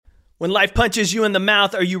When life punches you in the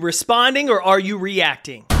mouth, are you responding or are you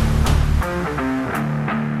reacting?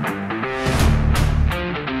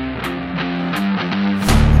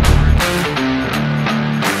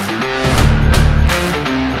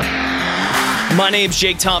 My name's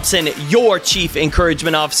Jake Thompson, your Chief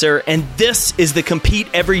Encouragement Officer, and this is the Compete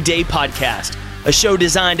Everyday Podcast, a show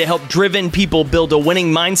designed to help driven people build a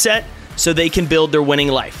winning mindset so they can build their winning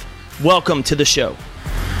life. Welcome to the show.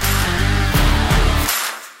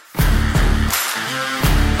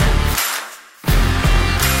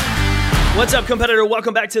 What's up, competitor?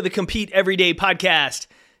 Welcome back to the Compete Everyday Podcast.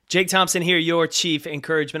 Jake Thompson here, your Chief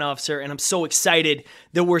Encouragement Officer, and I'm so excited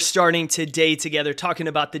that we're starting today together talking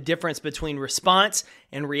about the difference between response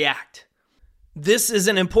and react. This is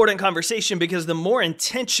an important conversation because the more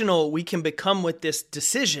intentional we can become with this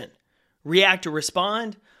decision, react or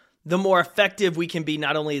respond, the more effective we can be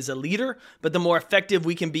not only as a leader, but the more effective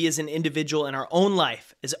we can be as an individual in our own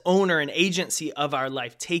life, as owner and agency of our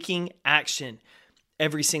life, taking action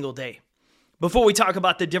every single day. Before we talk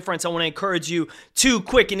about the difference, I want to encourage you 2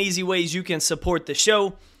 quick and easy ways you can support the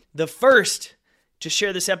show. The first, just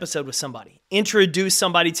share this episode with somebody. Introduce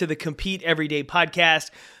somebody to the Compete Everyday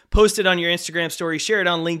Podcast. Post it on your Instagram story, share it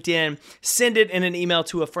on LinkedIn, send it in an email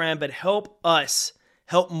to a friend, but help us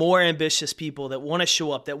help more ambitious people that want to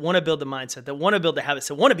show up, that want to build the mindset, that want to build the habits,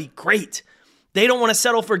 that want to be great. They don't want to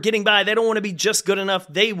settle for getting by. They don't want to be just good enough.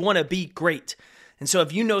 They want to be great. And so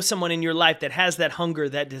if you know someone in your life that has that hunger,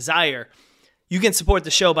 that desire, you can support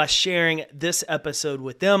the show by sharing this episode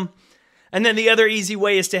with them. And then the other easy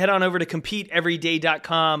way is to head on over to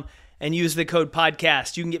CompeteEveryday.com and use the code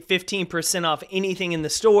podcast. You can get 15% off anything in the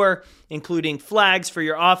store, including flags for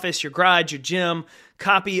your office, your garage, your gym,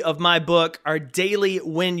 copy of my book, our daily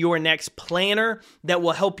Win Your Next planner that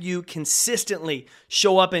will help you consistently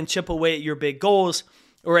show up and chip away at your big goals.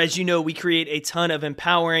 Or as you know, we create a ton of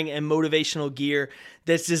empowering and motivational gear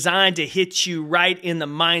that's designed to hit you right in the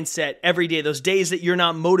mindset every day. Those days that you're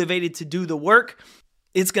not motivated to do the work,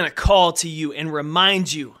 it's going to call to you and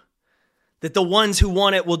remind you that the ones who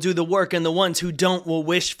want it will do the work and the ones who don't will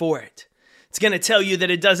wish for it. It's going to tell you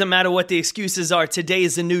that it doesn't matter what the excuses are. Today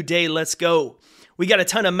is a new day. Let's go. We got a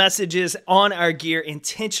ton of messages on our gear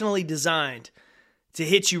intentionally designed to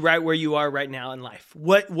hit you right where you are right now in life.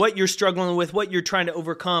 What you're struggling with, what you're trying to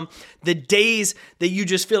overcome, the days that you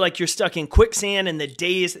just feel like you're stuck in quicksand and the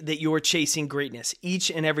days that you're chasing greatness each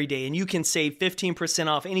and every day. And you can save 15%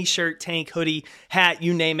 off any shirt, tank, hoodie, hat,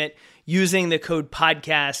 you name it, using the code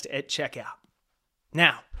podcast at checkout.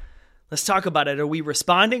 Now, let's talk about it. Are we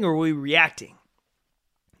responding or are we reacting?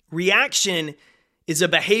 Reaction is a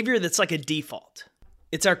behavior that's like a default.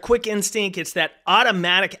 It's our quick instinct. It's that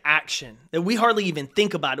automatic action that we hardly even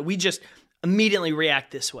think about it. We just immediately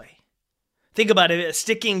react this way. Think about it,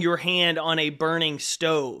 sticking your hand on a burning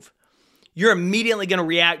stove. You're immediately going to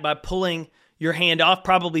react by pulling your hand off,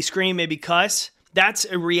 probably scream, maybe cuss. That's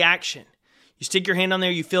a reaction. You stick your hand on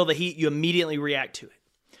there, you feel the heat, you immediately react to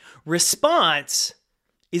it. Response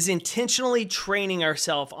is intentionally training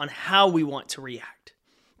ourselves on how we want to react.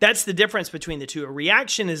 That's the difference between the two. A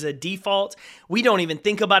reaction is a default. We don't even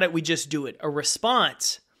think about it. We just do it. A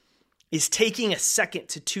response is taking a second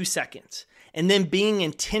to 2 seconds and then being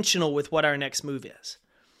intentional with what our next move is.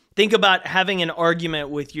 Think about having an argument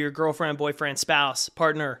with your girlfriend, boyfriend, spouse,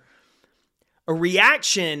 partner. A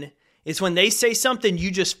reaction is when they say something, you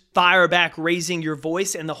just fire back, raising your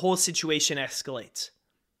voice, and the whole situation escalates.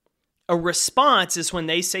 A response is when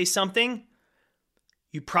they say something,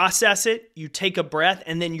 you process it, you take a breath,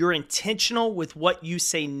 and then you're intentional with what you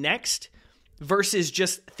say next versus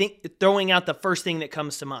just throwing out the first thing that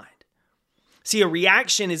comes to mind. See, a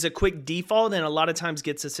reaction is a quick default and a lot of times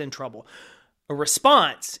gets us in trouble. A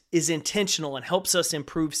response is intentional and helps us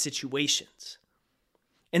improve situations.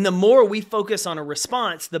 And the more we focus on a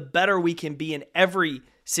response, the better we can be in every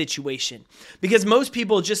situation. Because most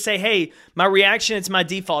people just say, hey, my reaction, it's my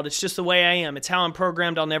default. It's just the way I am. It's how I'm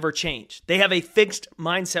programmed. I'll never change. They have a fixed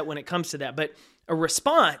mindset when it comes to that. But a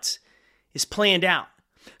response is planned out.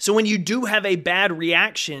 So when you do have a bad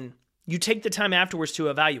reaction, you take the time afterwards to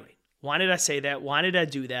evaluate. Why did I say that? Why did I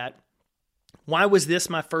do that? Why was this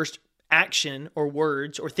my first action or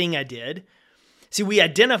words or thing I did? See, we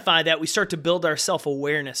identify that, we start to build our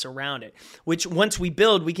self-awareness around it, which once we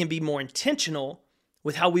build, we can be more intentional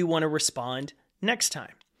with how we want to respond next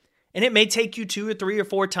time. And it may take you 2 or 3 or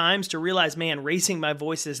 4 times to realize, man, raising my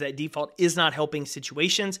voice as that default is not helping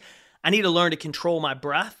situations. I need to learn to control my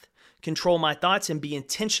breath, control my thoughts, and be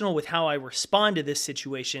intentional with how I respond to this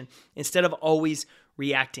situation instead of always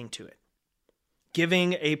reacting to it.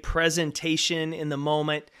 Giving a presentation in the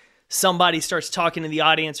moment, somebody starts talking to the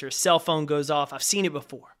audience or a cell phone goes off. I've seen it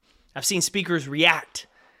before. I've seen speakers react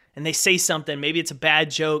and they say something. Maybe it's a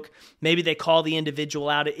bad joke. Maybe they call the individual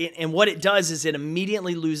out. And what it does is it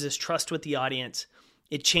immediately loses trust with the audience.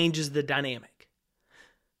 It changes the dynamic.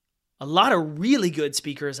 A lot of really good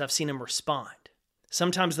speakers, I've seen them respond.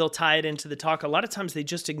 Sometimes they'll tie it into the talk. A lot of times they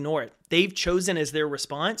just ignore it. They've chosen as their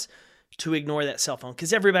response to ignore that cell phone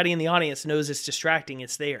because everybody in the audience knows it's distracting.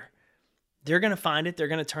 It's there. They're going to find it. They're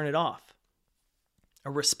going to turn it off. A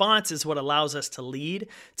response is what allows us to lead,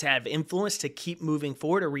 to have influence, to keep moving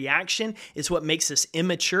forward. A reaction is what makes us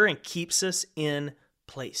immature and keeps us in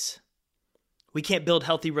place. We can't build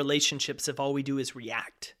healthy relationships if all we do is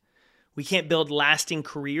react. We can't build lasting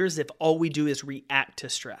careers if all we do is react to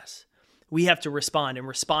stress. We have to respond, and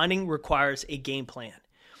responding requires a game plan.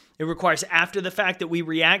 It requires, after the fact that we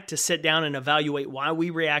react, to sit down and evaluate why we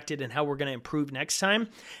reacted and how we're going to improve next time.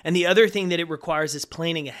 And the other thing that it requires is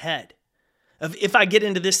planning ahead. Of if I get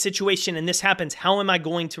into this situation and this happens, how am I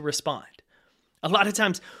going to respond? A lot of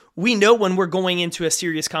times we know when we're going into a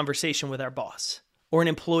serious conversation with our boss or an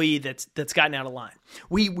employee that's gotten out of line.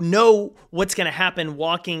 We know what's going to happen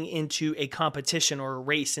walking into a competition or a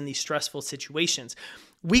race in these stressful situations.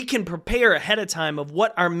 We can prepare ahead of time of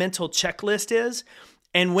what our mental checklist is.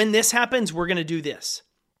 And when this happens, we're going to do this.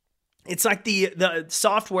 It's like the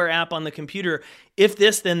software app on the computer. If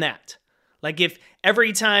this, then that. Like if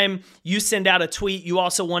every time you send out a tweet, you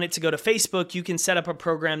also want it to go to Facebook, you can set up a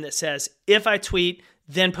program that says, if I tweet,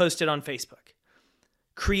 then post it on Facebook.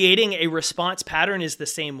 Creating a response pattern is the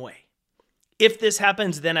same way. If this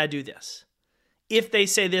happens, then I do this. If they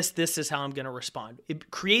say this, this is how I'm going to respond. It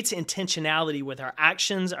creates intentionality with our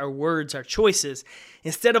actions, our words, our choices,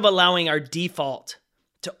 instead of allowing our default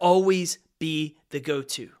to always be the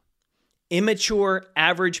go-to. Immature,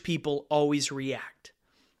 average people always react.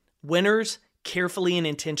 Winners carefully and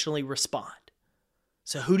intentionally respond.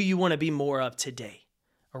 So who do you want to be more of today?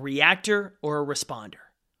 A reactor or a responder?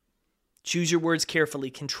 Choose your words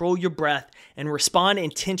carefully, control your breath, and respond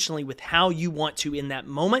intentionally with how you want to in that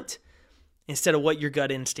moment instead of what your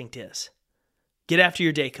gut instinct is. Get after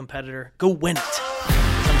your day, competitor. Go win it.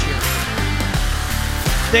 Come cheers.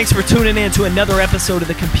 Thanks for tuning in to another episode of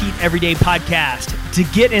the Compete Everyday podcast. To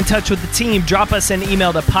get in touch with the team, drop us an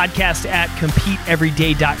email to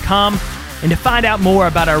podcast@competeeveryday.com. And to find out more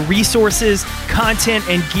about our resources, content,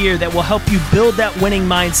 and gear that will help you build that winning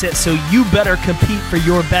mindset so you better compete for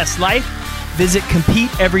your best life, visit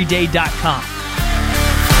CompeteEveryday.com.